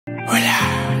Wow.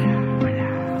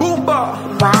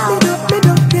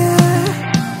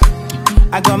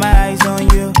 I got my eyes on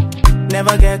you.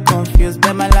 Never get confused,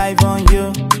 bet my life on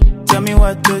you. Tell me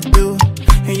what to do.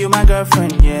 And you my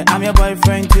girlfriend, yeah, I'm your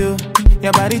boyfriend too.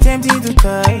 Your body tempting to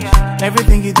touch.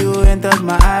 Everything you do enters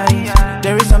my eyes.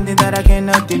 There is something that I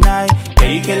cannot deny. Yeah,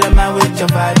 you kill a man with your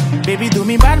vibe. Baby, do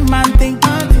me bad man thing.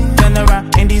 Turn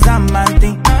around and deserve man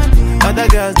thing. Other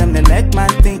girls, them they let man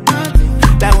thing.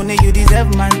 That only you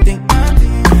deserve man thing.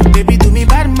 Baby, do me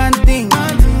bad man thing.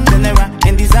 Turn around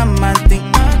and deserve man thing.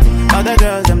 Other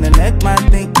girls, them they let man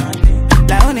thing.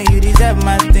 That only you deserve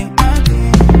man thing.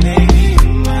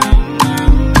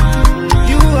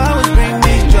 You always bring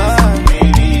me joy.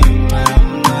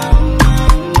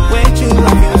 With you,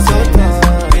 I feel so tough.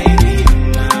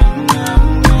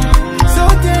 So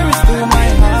dearest to my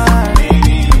heart.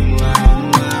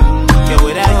 Yeah,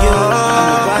 without you, I'm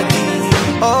nobody.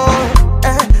 Oh,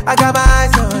 I got my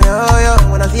eyes on you, yo.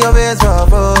 When I see your face for a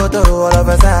photo, all of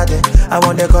a sudden I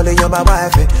want to call you my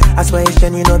wife. I swear it's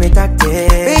you know me tactic.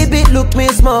 Baby, look me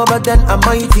small, but then I'm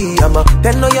mighty. I'ma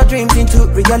turn all your dreams into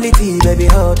reality. Baby,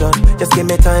 hold on, just give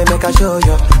me time, make I show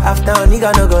you. After a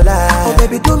nigga no go lie. Oh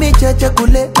baby, do me check all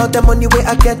the money where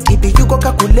I get. If you go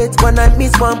calculate, when I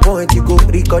miss one point, you go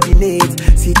recoordinate.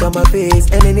 See on my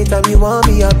face, and anytime you want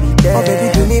me, I'll be there. Oh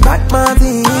baby, do me back my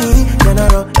thing,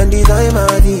 general and design my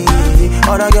thing.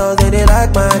 All the girls they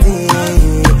like my thing.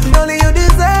 Only you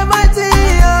deserve my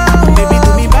thing. Oh. Baby,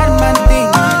 do me bad man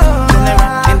thing. Turn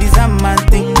around and deserve my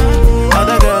thing.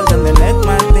 Other girls and they let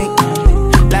my thing.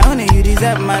 Like only you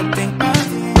deserve my thing.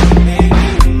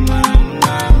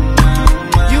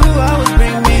 You always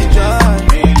bring me joy.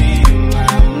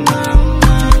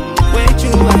 With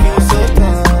you, I feel so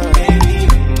tough.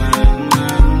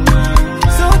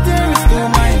 So dearest to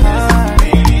my heart.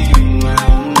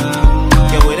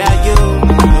 Yeah, without you,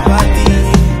 nobody.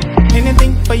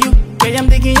 Anything for you, yeah, I'm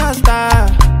taking your star.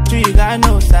 You got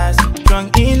no size.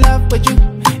 Drunk in love with you,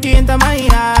 you enter my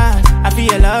eyes. I feel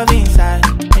your love inside.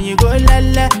 When you go la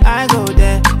la, I go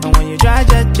there. And when you try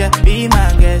ja, be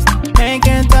my guest. Ain't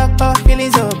can't talk or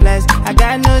feeling so blessed. I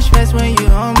got no stress when you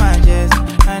on my chest.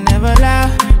 I never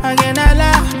lie, I cannot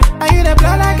lie. Are you the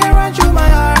blood I can run through my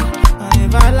heart? I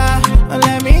never lie, don't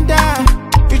let me die.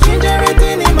 You change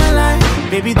everything in my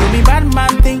life. Baby, do me bad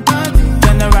man thing.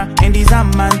 Turn around and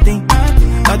deserve man thing.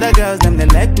 Other girls, them they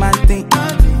let man thing.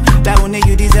 That only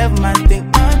you deserve man thing.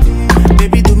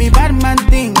 Baby, do me bad man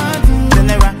thing. Turn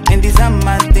around and deserve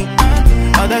man thing.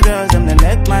 Other girls, them they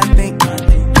let man thing.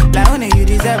 That only you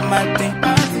deserve man thing.